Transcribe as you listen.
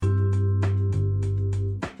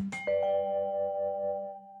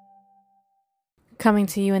Coming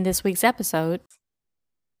to you in this week's episode.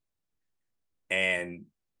 And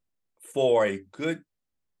for a good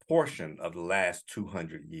portion of the last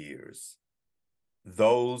 200 years,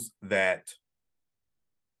 those that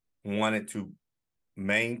wanted to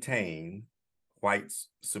maintain white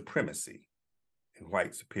supremacy and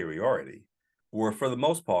white superiority were, for the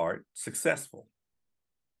most part, successful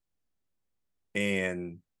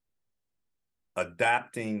in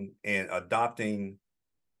adopting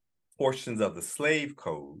portions of the slave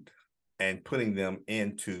code and putting them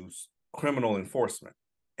into criminal enforcement.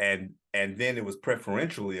 And then it was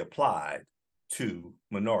preferentially applied to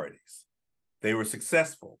minorities. They were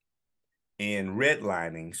successful in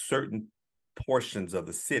redlining certain portions of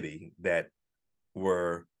the city that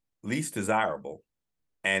were least desirable,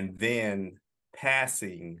 and then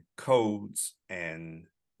passing codes and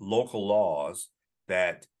local laws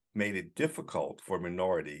that made it difficult for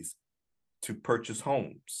minorities to purchase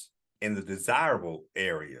homes in the desirable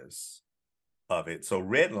areas of it. So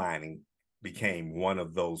redlining became one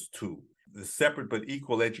of those tools. The separate but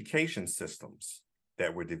equal education systems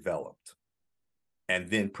that were developed and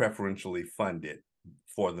then preferentially funded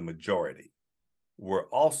for the majority were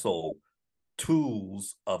also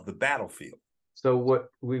tools of the battlefield. So what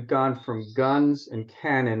we've gone from guns and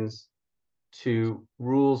cannons to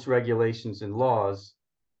rules, regulations, and laws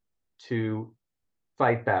to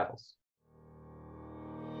fight battles.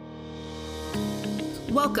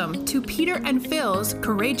 Welcome to Peter and Phil's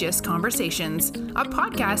Courageous Conversations, a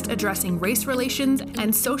podcast addressing race relations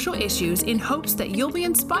and social issues in hopes that you'll be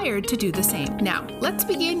inspired to do the same. Now, let's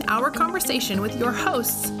begin our conversation with your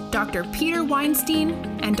hosts, Dr. Peter Weinstein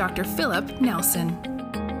and Dr. Philip Nelson.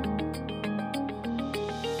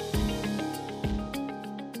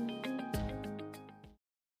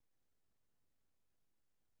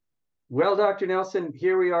 Well, Dr. Nelson,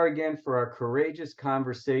 here we are again for our courageous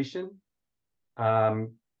conversation.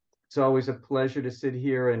 It's always a pleasure to sit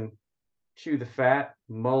here and chew the fat,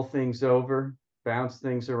 mull things over, bounce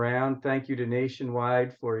things around. Thank you to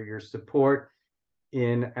Nationwide for your support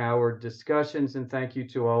in our discussions, and thank you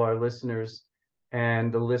to all our listeners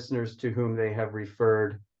and the listeners to whom they have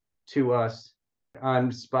referred to us on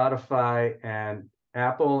Spotify and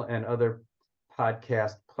Apple and other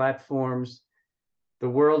podcast platforms. The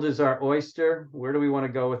world is our oyster. Where do we want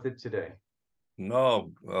to go with it today?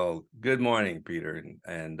 No, well, good morning, Peter,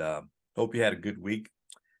 and hope you had a good week.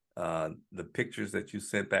 The pictures that you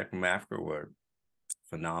sent back from Africa were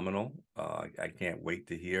phenomenal. I can't wait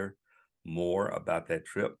to hear more about that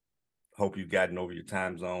trip. Hope you've gotten over your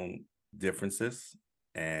time zone differences,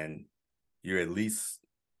 and you're at least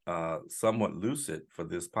somewhat lucid for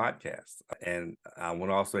this podcast. And I want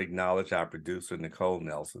to also acknowledge our producer, Nicole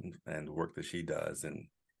Nelson, and the work that she does. And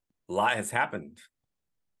a lot has happened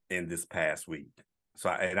in this past week. So,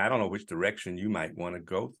 I don't know which direction you might want to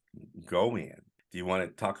go in. Do you want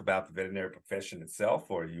to talk about the veterinary profession itself,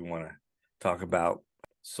 or do you want to talk about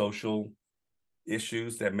social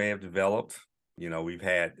issues that may have developed? You know, we've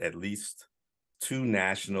had at least two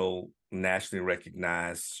nationally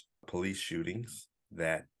recognized police shootings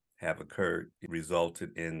that have occurred,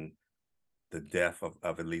 resulted in the death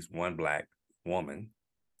of at least one Black woman.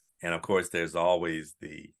 And of course, there's always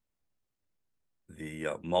the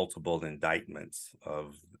multiple indictments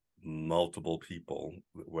of multiple people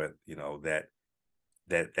with, that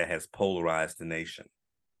has polarized the nation.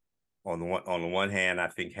 On the one hand, I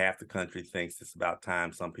think half the country thinks it's about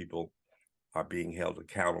time some people are being held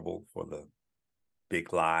accountable for the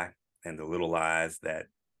big lie and the little lies that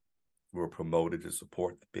were promoted to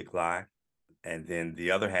support the big lie. And then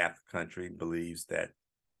the other half of the country believes that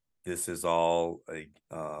this is all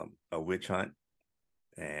a witch hunt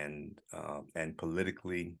and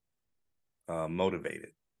politically motivated.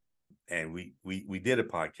 And we did a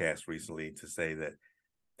podcast recently to say that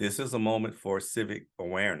this is a moment for civic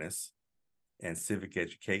awareness and civic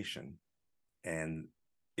education. And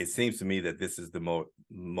it seems to me that this is the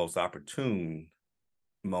most opportune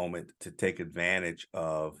moment to take advantage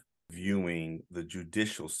of viewing the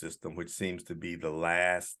judicial system, which seems to be the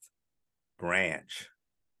last branch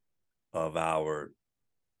of our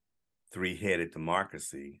three-headed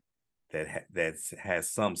democracy that has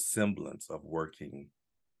some semblance of working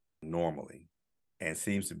normally, and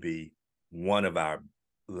seems to be one of our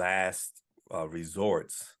last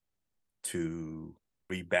resorts to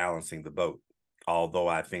rebalancing the boat. Although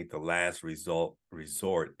I think the last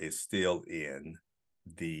resort is still in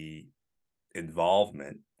the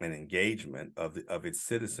involvement and engagement of its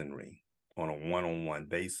citizenry on a one-on-one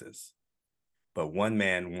basis. But one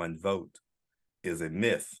man, one vote is a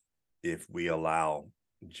myth if we allow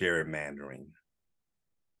gerrymandering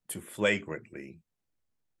to flagrantly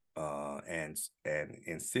and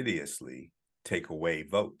insidiously take away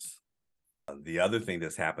votes. The other thing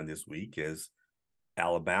that's happened this week is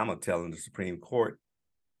Alabama telling the Supreme Court,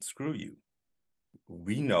 screw you.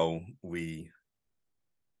 We know we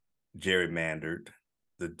gerrymandered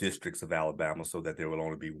the districts of Alabama so that there will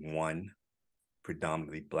only be one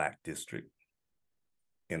predominantly Black district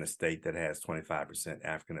in a state that has 25%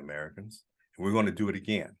 African Americans. And we're going to do it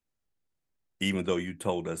again, even though you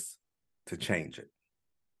told us to change it.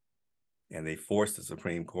 And they forced the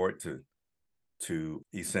Supreme Court to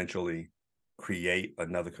essentially create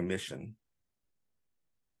another commission,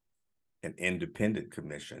 an independent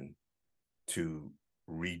commission, to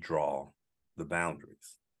redraw the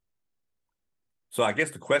boundaries. So I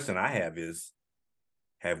guess the question I have is,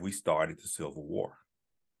 have we started the Civil War?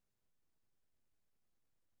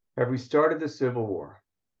 Have we started the Civil War?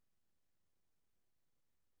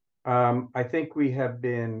 I think we have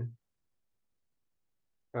been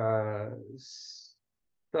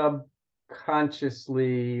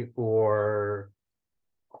subconsciously or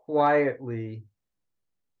quietly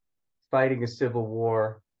fighting a civil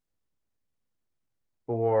war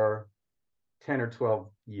for 10 or 12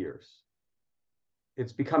 years.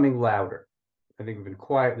 It's becoming louder. I think we've been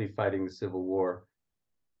quietly fighting the Civil War,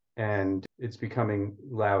 and it's becoming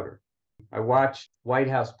louder. I watched White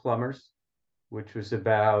House Plumbers, which was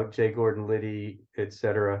about J. Gordon Liddy,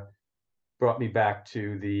 etc. Brought me back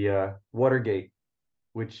to the Watergate,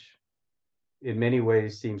 which in many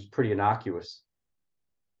ways seems pretty innocuous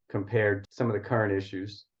compared to some of the current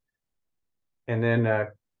issues. And then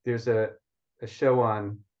there's a show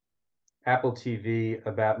on Apple TV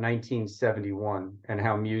about 1971 and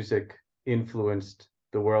how music influenced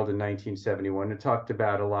the world in 1971. It talked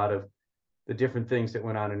about a lot of the different things that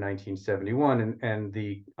went on in 1971 and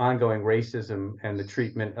the ongoing racism and the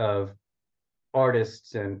treatment of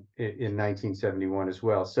artists in 1971 as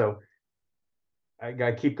well. So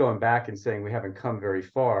I keep going back and saying we haven't come very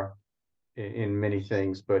far in many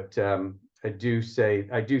things, but I do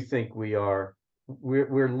think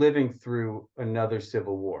we're living through another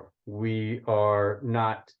civil war. We are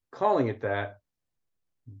not calling it that,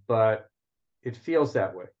 but it feels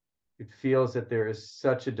that way. It feels that there is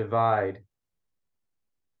such a divide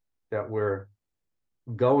that we're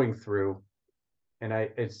going through, and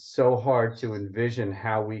it's so hard to envision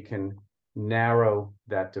how we can narrow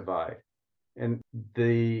that divide. And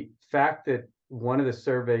the fact that one of the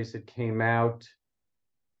surveys that came out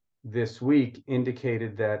this week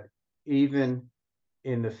indicated that even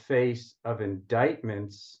in the face of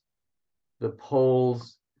indictments, the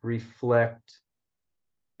polls reflect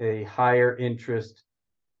a higher interest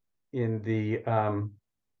in the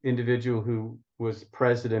individual who was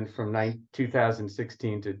president from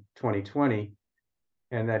 2016 to 2020,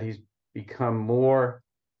 and that he's become more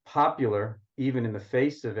popular even in the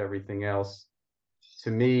face of everything else,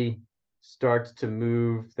 to me, starts to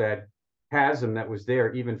move that chasm that was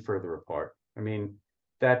there even further apart. I mean,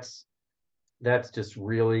 that's just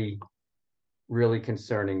really, really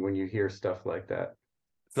concerning when you hear stuff like that.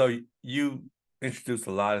 So you introduced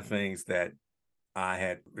a lot of things that I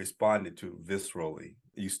had responded to viscerally.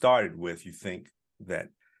 You started with, you think that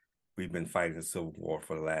we've been fighting the Civil War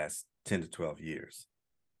for the last 10 to 12 years,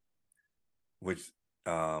 which,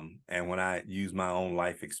 and when I use my own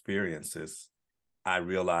life experiences, I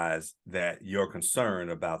realized that your concern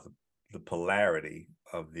about the polarity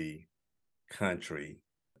of the country,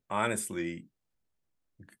 honestly,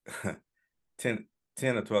 10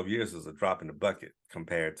 or 12 years is a drop in the bucket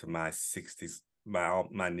compared to my 60s,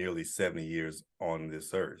 my nearly 70 years on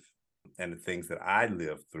this earth, and the things that I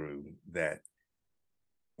lived through. That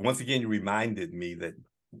once again, you reminded me that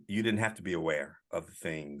you didn't have to be aware of the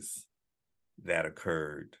things that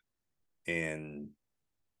occurred in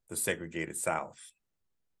the segregated South,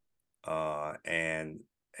 and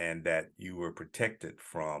that you were protected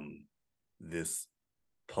from this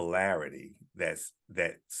polarity that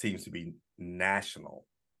seems to be national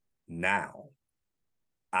now.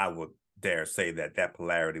 I would dare say that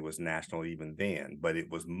polarity was national even then, but it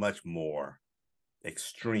was much more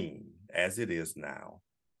extreme as it is now.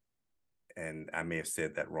 And I may have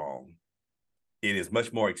said that wrong. It is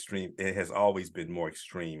much more extreme. It has always been more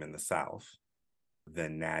extreme in the South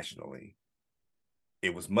than nationally.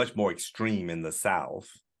 It was much more extreme in the South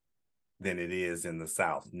than it is in the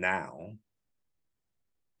South now,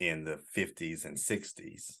 in the 50s and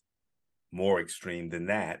 60s, more extreme than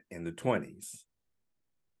that in the 20s,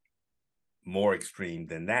 more extreme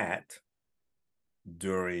than that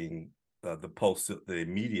during the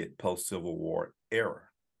immediate post-Civil War era.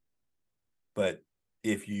 But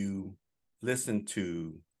if you listen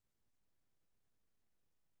to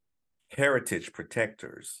heritage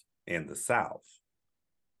protectors in the South,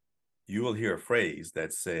 you will hear a phrase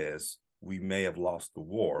that says, we may have lost the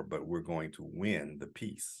war, but we're going to win the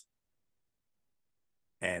peace.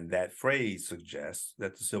 And that phrase suggests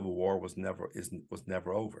that the Civil War was never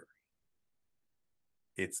over.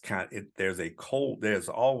 There's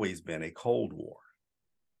always been a Cold War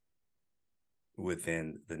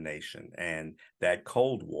within the nation. And that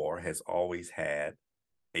Cold War has always had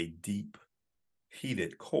a deep,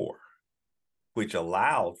 heated core, which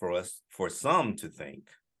allowed for some to think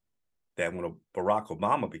that when Barack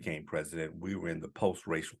Obama became president, we were in the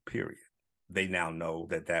post-racial period. They now know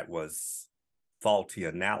that that was faulty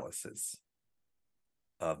analysis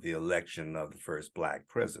of the election of the first Black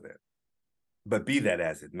president. But be that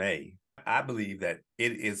as it may, I believe that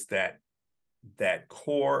it is that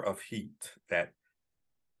core of heat that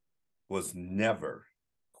was never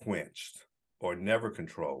quenched or never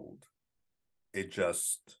controlled. It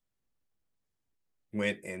just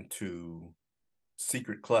went into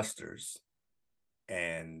secret clusters,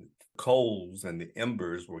 and coals and the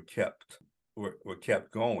embers were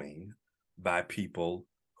kept going by people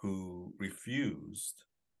who refused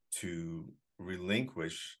to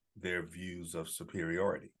relinquish their views of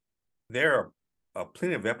superiority. There are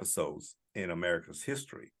plenty of episodes in America's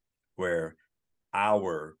history where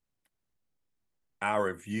our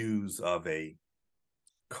views of a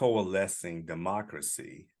coalescing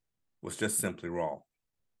democracy was just simply wrong.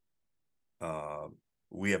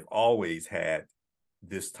 We have always had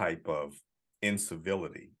this type of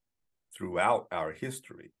incivility throughout our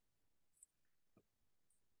history.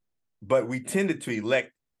 But we tended to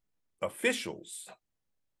elect officials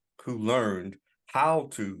who learned how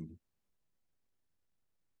to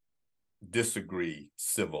disagree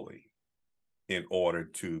civilly in order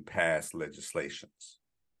to pass legislations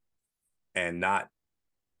and not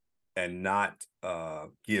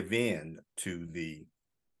give in to the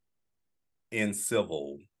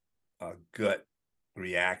incivil gut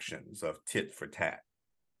reactions of tit for tat.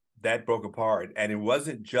 That broke apart, and it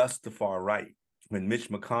wasn't just the far right. When Mitch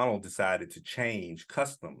McConnell decided to change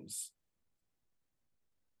customs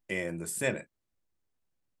in the Senate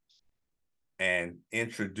and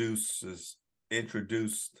introduced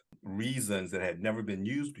reasons that had never been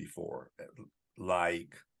used before,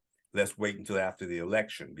 like, let's wait until after the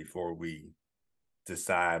election before we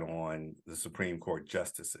decide on the Supreme Court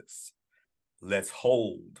justices. Let's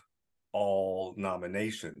hold all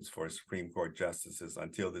nominations for Supreme Court justices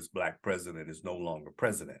until this Black president is no longer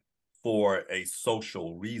president, for a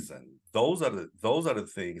social reason. Those are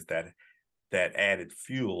the things that added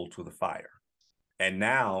fuel to the fire. And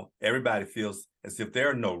now everybody feels as if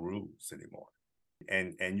there are no rules anymore.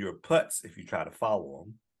 And you're putz if you try to follow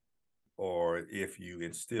them or if you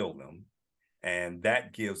instill them. And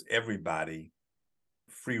that gives everybody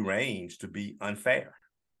free range to be unfair.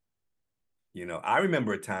 You know, I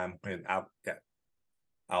remember a time when I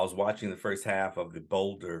was watching the first half of the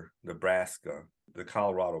Boulder, Nebraska, the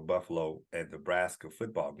Colorado Buffalo and Nebraska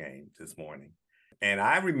football game this morning. And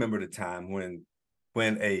I remember the time when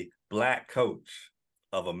a Black coach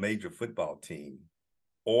of a major football team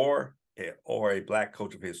or a Black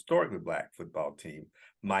coach of a historically Black football team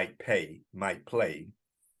might play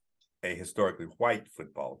a historically white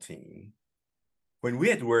football team, when we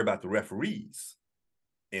had to worry about the referees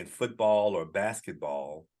in football or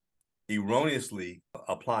basketball erroneously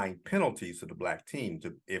applying penalties to the Black team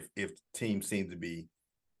if the team seemed to be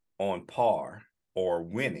on par or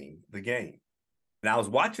winning the game. And I was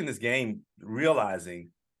watching this game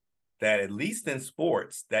realizing that at least in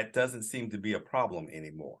sports, that doesn't seem to be a problem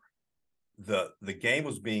anymore. The game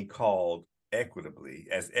was being called equitably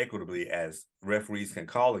as referees can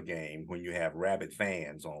call a game when you have rabid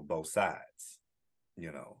fans on both sides,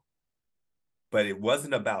 you know. But it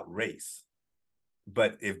wasn't about race.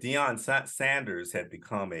 But if Deion Sanders had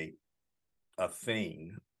become a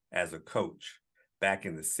thing as a coach back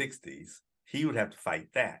in the 60s, he would have to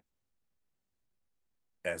fight that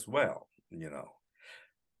as well, you know.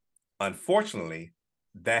 Unfortunately,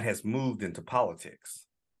 that has moved into politics.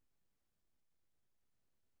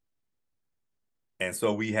 And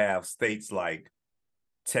so we have states like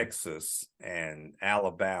Texas and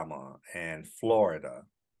Alabama and Florida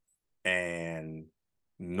and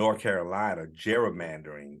North Carolina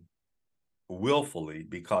gerrymandering willfully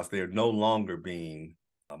because they're no longer being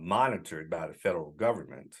monitored by the federal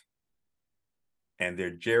government. And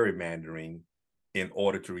they're gerrymandering in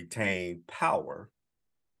order to retain power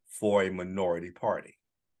for a minority party.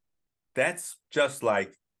 That's just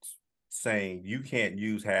like saying you can't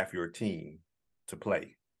use half your team to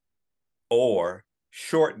play, or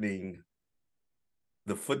shortening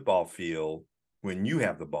the football field when you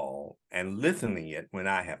have the ball and listening it when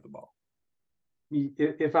I have the ball.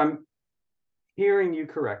 If I'm hearing you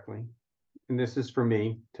correctly, and this is for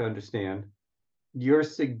me to understand, you're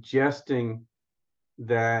suggesting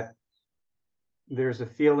that there's a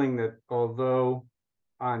feeling that although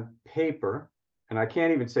on paper, and I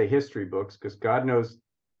can't even say history books because God knows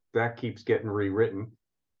that keeps getting rewritten,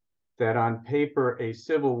 that on paper a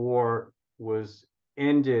civil war was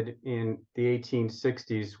ended in the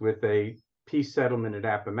 1860s with a peace settlement at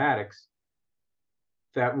Appomattox,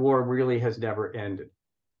 that war really has never ended.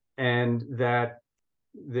 And that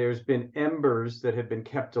there's been embers that have been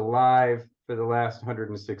kept alive for the last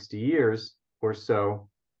 160 years or so,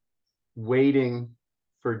 waiting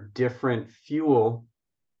for different fuel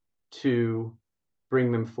to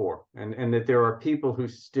bring them forth. And that there are people who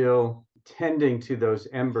still tending to those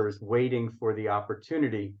embers, waiting for the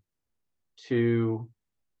opportunity to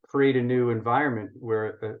create a new environment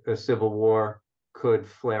where a civil war could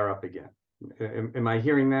flare up again. Am I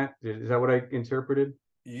hearing that? Is that what I interpreted?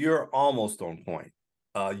 You're almost on point.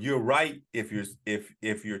 You're right if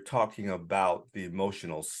you're talking about the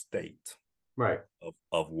emotional state Right.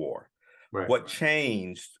 of war. Right. What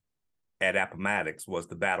changed at Appomattox was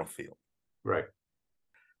the battlefield. Right.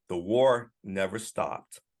 The war never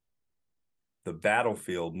stopped. The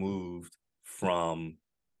battlefield moved from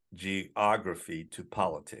geography to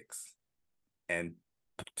politics, and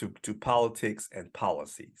to politics and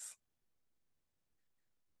policies.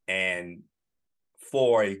 And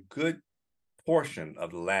for a good portion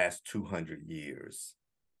of the last 200 years,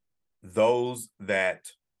 those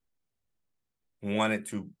that wanted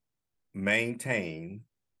to maintain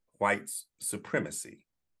white supremacy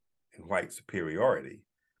and white superiority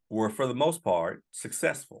were, for the most part,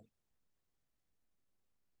 successful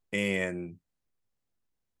in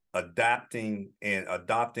adopting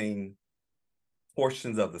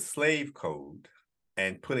portions of the slave code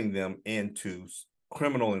and putting them into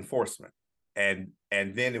criminal enforcement. And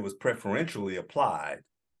then it was preferentially applied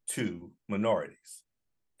to minorities.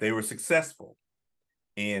 They were successful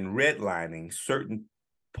in redlining certain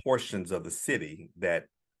portions of the city that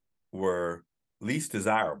were least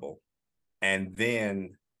desirable, and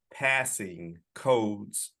then passing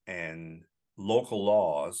codes and local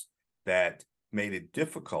laws that made it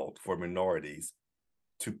difficult for minorities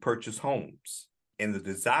to purchase homes in the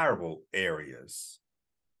desirable areas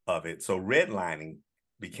of it. So redlining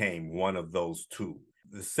became one of those two.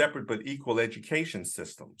 The separate but equal education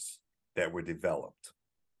systems that were developed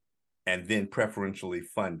and then preferentially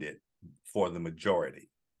funded for the majority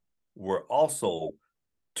were also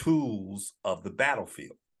tools of the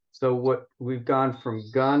battlefield. So what we've gone from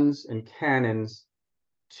guns and cannons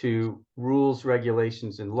to rules,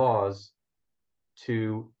 regulations, and laws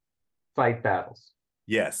to fight battles.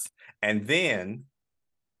 Yes. And then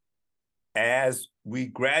as we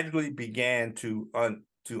gradually began to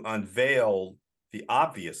unveil the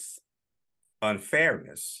obvious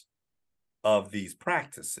unfairness of these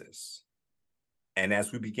practices, and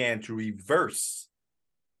as we began to reverse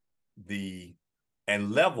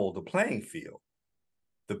and level the playing field,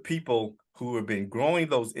 the people who have been growing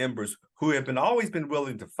those embers, who have always been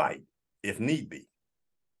willing to fight if need be,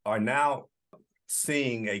 are now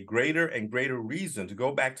seeing a greater and greater reason to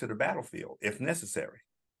go back to the battlefield if necessary.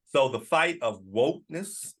 So the fight of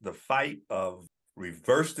wokeness, the fight of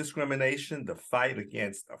reverse discrimination, the fight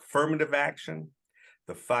against affirmative action,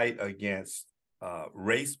 the fight against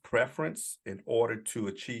race preference in order to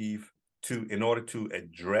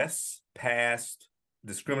address past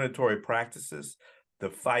discriminatory practices, the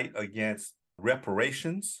fight against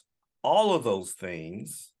reparations, all of those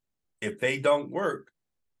things, if they don't work,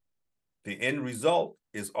 the end result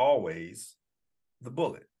is always the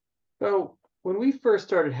bullet. So when we first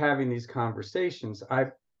started having these conversations, I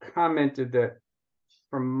commented that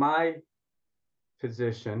from my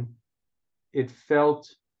position, it felt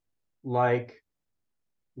like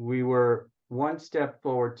we were one step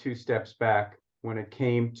forward, two steps back when it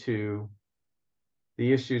came to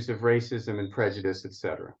the issues of racism and prejudice, et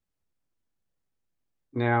cetera.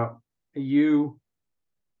 Now, you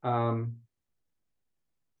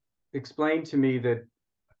explained to me that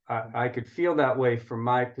I could feel that way from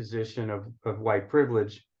my position of white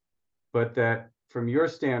privilege, but that from your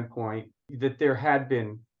standpoint, that there had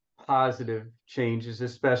been positive changes,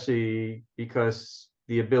 especially because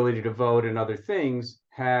the ability to vote and other things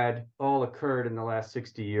had all occurred in the last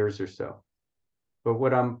 60 years or so. But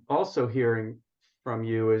what I'm also hearing from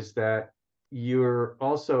you is that you're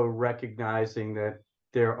also recognizing that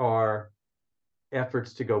there are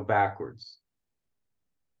efforts to go backwards.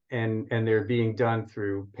 And they're being done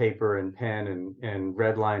through paper and pen and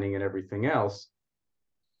redlining and everything else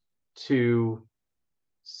to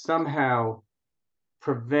somehow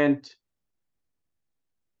prevent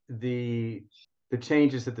the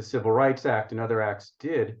changes that the Civil Rights Act and other acts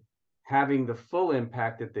did having the full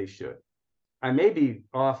impact that they should. I may be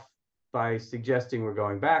off by suggesting we're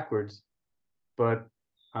going backwards, but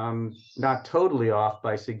I'm not totally off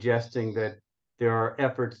by suggesting that there are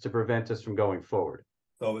efforts to prevent us from going forward.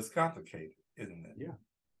 So it's complicated, isn't it?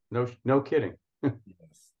 Yeah. No kidding.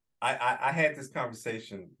 Yes. I had this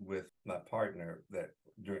conversation with my partner that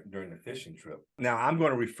during the fishing trip. Now I'm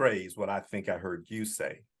going to rephrase what I think I heard you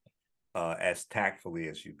say as tactfully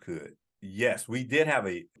as you could. Yes, we did have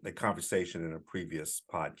a conversation in a previous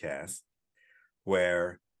podcast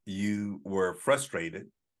where you were frustrated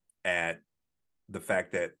at the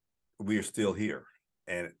fact that we are still here.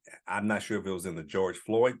 And I'm not sure if it was in the George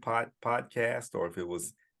Floyd podcast or if it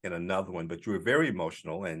was in another one, but you were very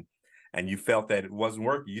emotional and you felt that it wasn't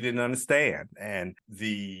working. You didn't understand. And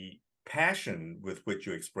the passion with which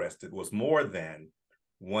you expressed it was more than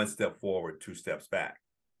one step forward, two steps back.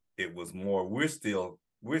 It was more, we're still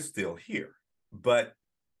here. But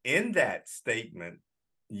in that statement,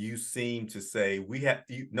 you seem to say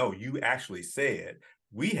you actually said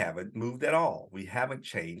we haven't moved at all. We haven't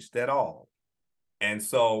changed at all. And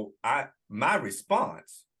so my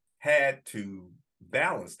response had to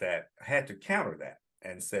balance that, had to counter that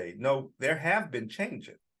and say, no, there have been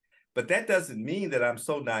changes. But that doesn't mean that I'm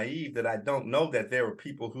so naive that I don't know that there are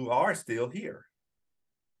people who are still here.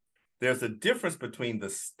 There's a difference between the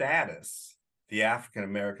status, the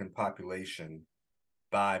African-American population,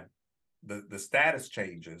 by the status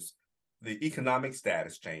changes, the economic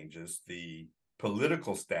status changes, the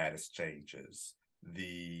political status changes,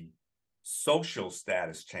 the social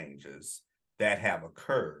status changes that have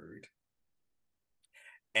occurred,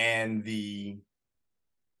 and the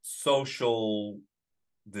social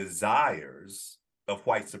desires of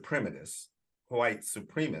white supremacists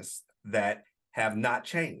that have not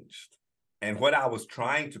changed. And what I was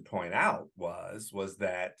trying to point out was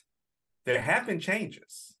that there have been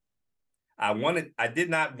changes. I did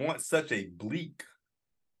not want such a bleak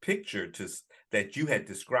picture that you had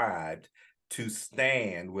described to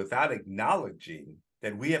stand without acknowledging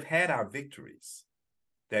that we have had our victories,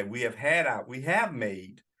 that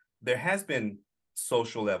there has been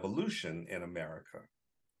social evolution in America.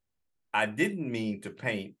 I didn't mean to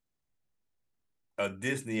paint a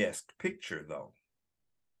Disney-esque picture, though,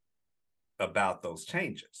 about those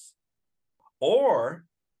changes, or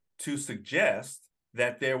to suggest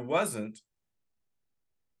that there wasn't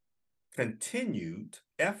continued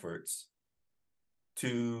efforts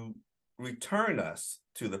to return us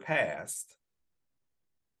to the past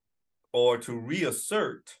or to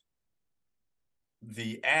reassert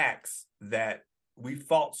the acts that we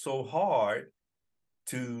fought so hard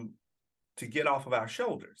to get off of our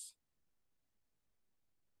shoulders.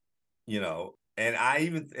 And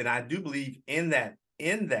I do believe in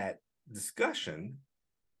that discussion,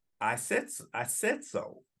 I said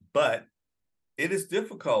so, but it is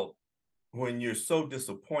difficult when you're so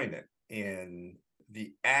disappointed in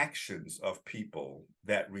the actions of people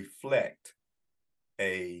that reflect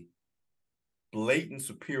a blatant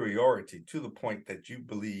superiority to the point that you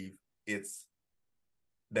believe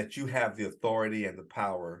that you have the authority and the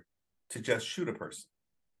power to just shoot a person.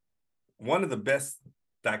 One of the best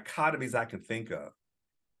dichotomies I can think of.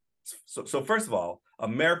 So first of all,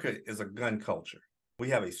 America is a gun culture.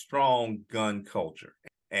 We have a strong gun culture,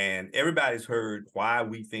 and everybody's heard why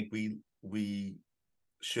we think we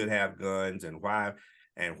should have guns and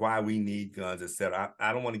why we need guns, etc.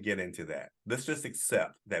 I don't want to get into that. Let's just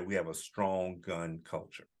accept that we have a strong gun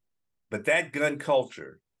culture. But that gun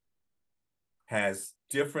culture has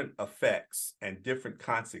different effects and different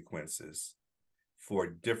consequences for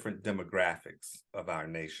different demographics of our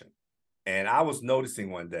nation. And I was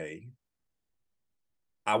noticing one day,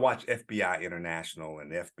 I watch FBI International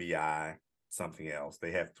and FBI something else.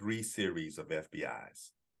 They have 3 series of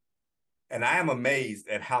FBIs. And I am amazed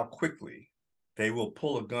at how quickly they will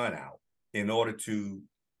pull a gun out in order to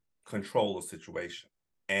control a situation.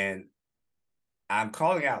 And I'm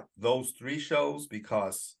calling out those 3 shows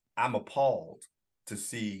because I'm appalled to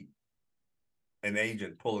see an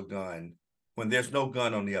agent pull a gun when there's no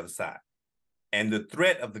gun on the other side. And the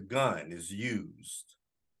threat of the gun is used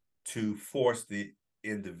to force the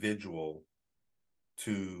individual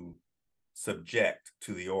to subject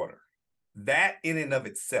to the order. That in and of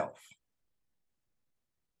itself,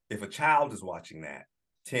 if a child is watching that,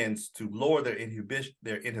 tends to lower their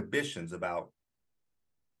inhibitions about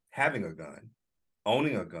having a gun,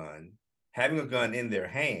 owning a gun, having a gun in their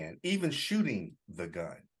hand, even shooting the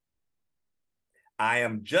gun. I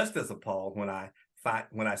am just as appalled when I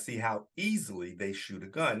when I see how easily they shoot a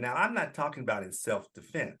gun. Now, I'm not talking about in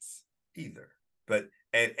self-defense either, but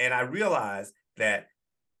and I realize that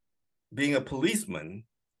being a policeman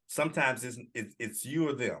sometimes it's you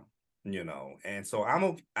or them, you know, and so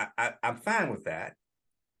I'm fine with that.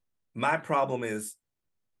 My problem is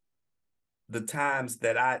the times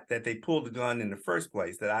that they pull the gun in the first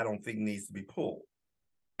place that I don't think needs to be pulled.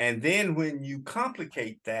 And then when you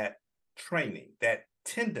complicate that training, that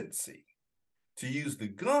tendency to use the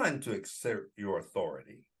gun to exert your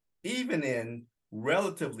authority, even in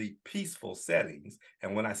relatively peaceful settings.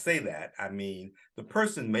 And when I say that, I mean, the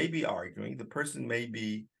person may be arguing, the person may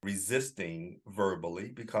be resisting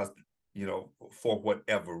verbally because, you know, for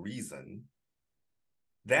whatever reason,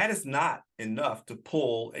 that is not enough to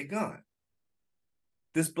pull a gun.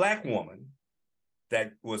 This Black woman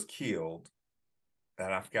that was killed,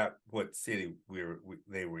 and I forgot what city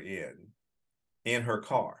they were in her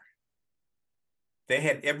car. They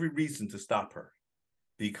had every reason to stop her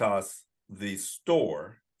because the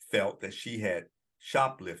store felt that she had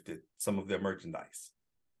shoplifted some of their merchandise.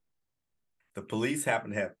 The police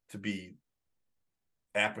happened to be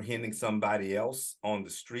apprehending somebody else on the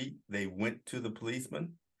street. They went to the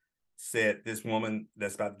policeman, said, this woman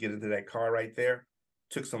that's about to get into that car right there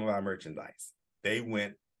took some of our merchandise. They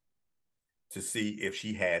went to see if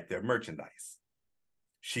she had their merchandise.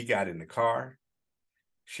 She got in the car.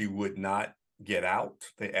 She would not get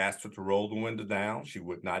out. They asked her to roll the window down. She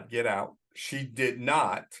would not get out. She did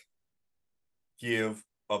not give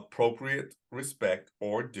appropriate respect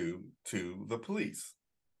or due to the police.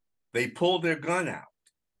 They pulled their gun out.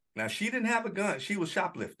 Now, she didn't have a gun. She was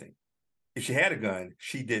shoplifting. If she had a gun,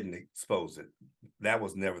 she didn't expose it. That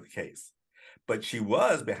was never the case. But she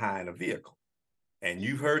was behind a vehicle. And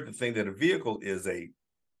you've heard the thing that a vehicle is a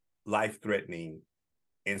life-threatening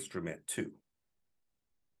instrument too.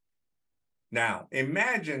 Now,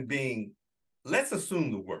 imagine let's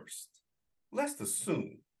assume the worst. Let's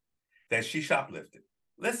assume that she shoplifted.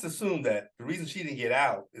 Let's assume that the reason she didn't get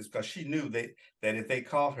out is because she knew that if they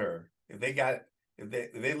caught her, if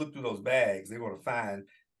they looked through those bags, they were going to find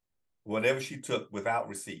whatever she took without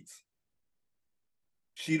receipts.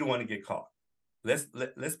 She didn't want to get caught. Let's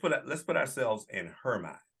put ourselves in her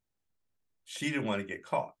mind. She didn't want to get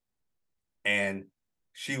caught. And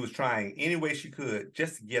she was trying any way she could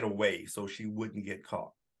just to get away so she wouldn't get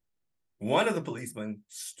caught. One of the policemen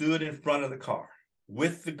stood in front of the car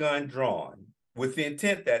with the gun drawn, with the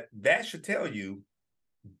intent that should tell you,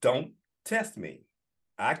 don't test me.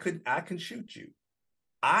 I can shoot you.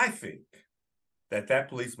 I think that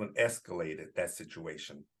policeman escalated that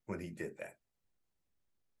situation when he did that.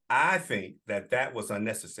 I think that was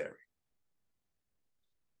unnecessary.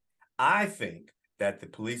 I think that the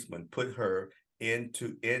policeman put her in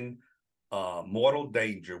mortal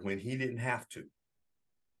danger when he didn't have to.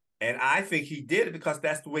 And I think he did it because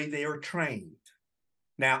that's the way they are trained.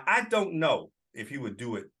 Now, I don't know if he would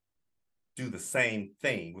do the same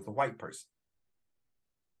thing with a white person.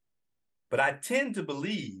 But I tend to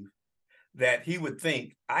believe that he would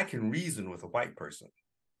think, I can reason with a white person.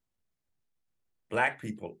 Black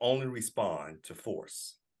people only respond to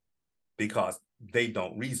force because they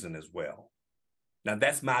don't reason as well. Now,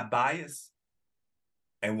 that's my bias,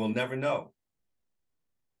 and we'll never know.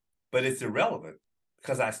 But it's irrelevant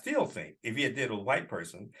because I still think if he had did it with a white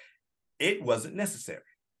person, it wasn't necessary.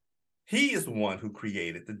 He is the one who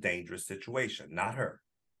created the dangerous situation, not her.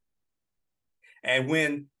 And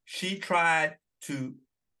when she turned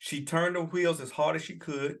her wheels as hard as she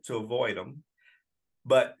could to avoid him,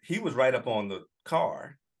 but he was right up on the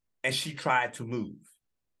car, and she tried to move.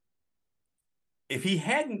 If he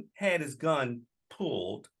hadn't had his gun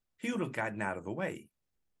pulled, he would have gotten out of the way.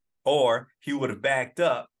 Or he would have backed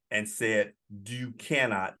up and said, you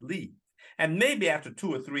cannot leave. And maybe after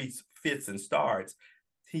 2 or 3 fits and starts,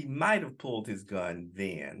 he might have pulled his gun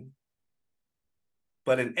then.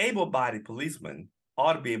 But an able-bodied policeman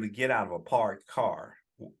ought to be able to get out of a parked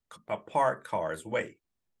car's way.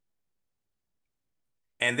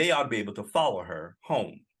 And they ought to be able to follow her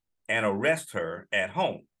home and arrest her at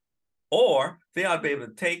home. Or they ought to be able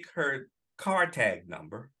to take her car tag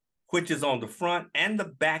number, which is on the front and the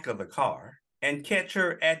back of the car, and catch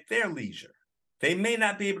her at their leisure. They may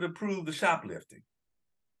not be able to prove the shoplifting,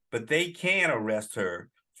 but they can arrest her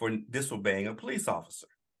for disobeying a police officer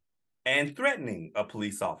and threatening a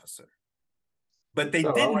police officer. But they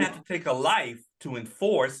didn't have to take a life to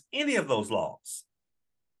enforce any of those laws.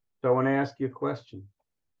 So I want to ask you a question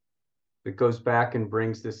that goes back and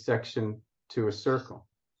brings this section to a circle.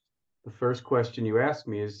 The first question you asked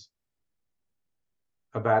me is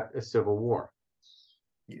about a civil war.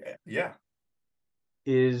 Yeah.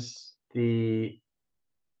 Is the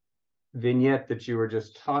vignette that you were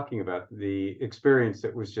just talking about, the experience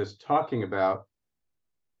that was just talking about,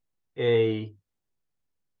 a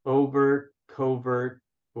overt, covert,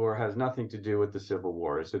 or has nothing to do with the Civil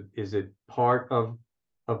War? Is it part of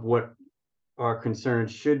what our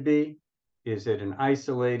concerns should be? Is it an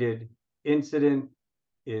isolated incident?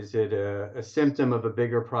 Is it a symptom of a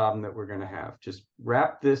bigger problem that we're going to have? Just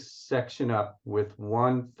wrap this section up with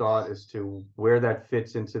one thought as to where that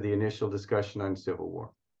fits into the initial discussion on Civil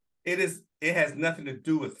War. It has nothing to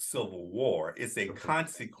do with the Civil War. It's a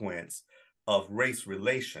consequence of race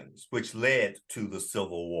relations, which led to the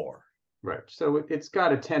Civil War. Right. So it's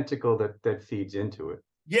got a tentacle that feeds into it.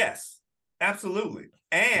 Yes, absolutely.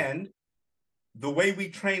 And the way we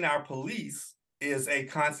train our police is a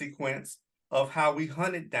consequence of how we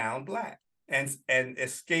hunted down Black and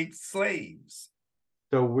escaped slaves.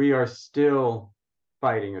 So we are still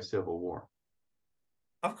fighting a Civil War.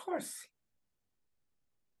 Of course.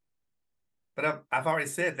 But I've already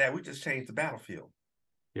said that. We just changed the battlefield.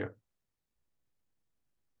 Yeah.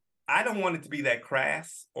 I don't want it to be that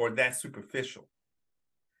crass or that superficial.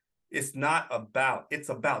 It's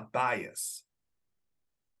about bias,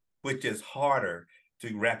 which is harder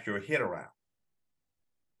to wrap your head around.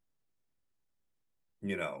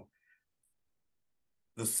 You know,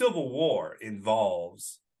 the Civil War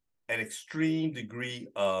involves an extreme degree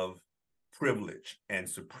of privilege and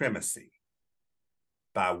supremacy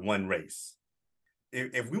by one race.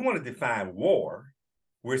 If we want to define war,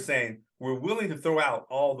 we're saying we're willing to throw out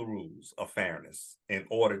all the rules of fairness in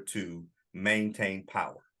order to maintain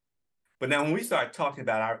power. But now when we start talking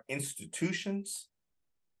about our institutions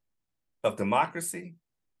of democracy,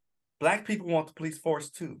 Black people want the police force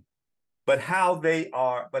too. But how the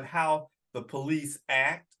police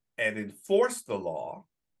act and enforce the law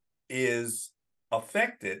is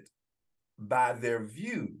affected by their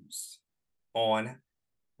views on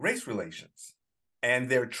race relations. And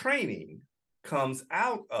their training comes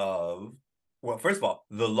out of, well, first of all,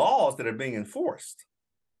 the laws that are being enforced.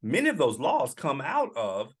 Many of those laws come out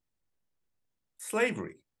of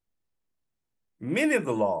slavery. Many of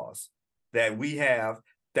the laws that we have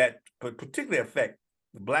that particularly affect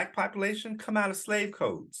the Black population come out of slave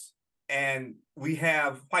codes. And we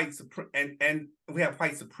have white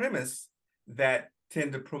supremacists that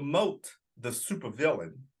tend to promote the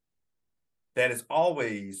supervillain that is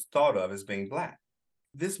always thought of as being Black.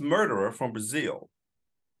 This murderer from Brazil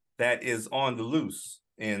that is on the loose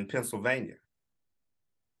in Pennsylvania,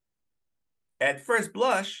 at first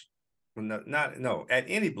blush, at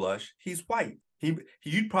any blush, he's white.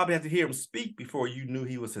 You'd probably have to hear him speak before you knew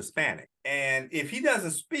he was Hispanic. And if he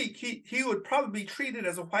doesn't speak, he would probably be treated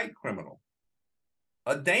as a white criminal,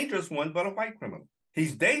 a dangerous one, but a white criminal.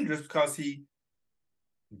 He's dangerous because he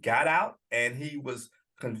got out and he was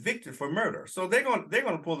convicted for murder. So they're going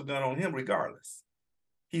to pull the gun on him regardless.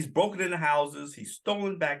 He's broken into houses, he's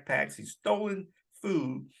stolen backpacks, he's stolen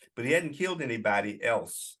food, but he hadn't killed anybody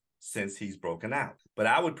else since he's broken out. But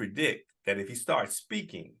I would predict that if he starts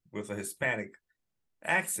speaking with a Hispanic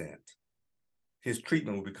accent, his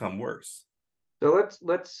treatment will become worse. So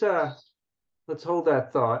let's hold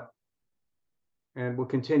that thought, and we'll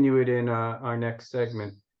continue it in our next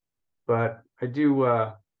segment. But I do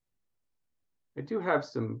have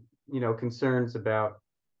some concerns about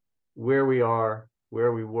where we are,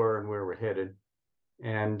 where we were, and where we're headed,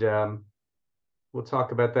 and we'll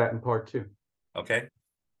talk about that in part 2. Okay.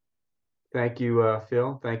 Thank you,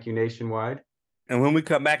 Phil. Thank you, Nationwide. And when we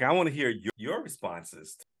come back, I want to hear your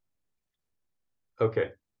responses.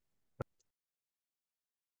 Okay.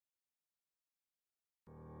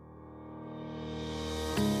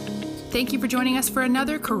 Thank you for joining us for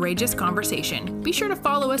another courageous conversation. Be sure to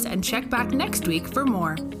follow us and check back next week for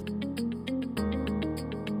more.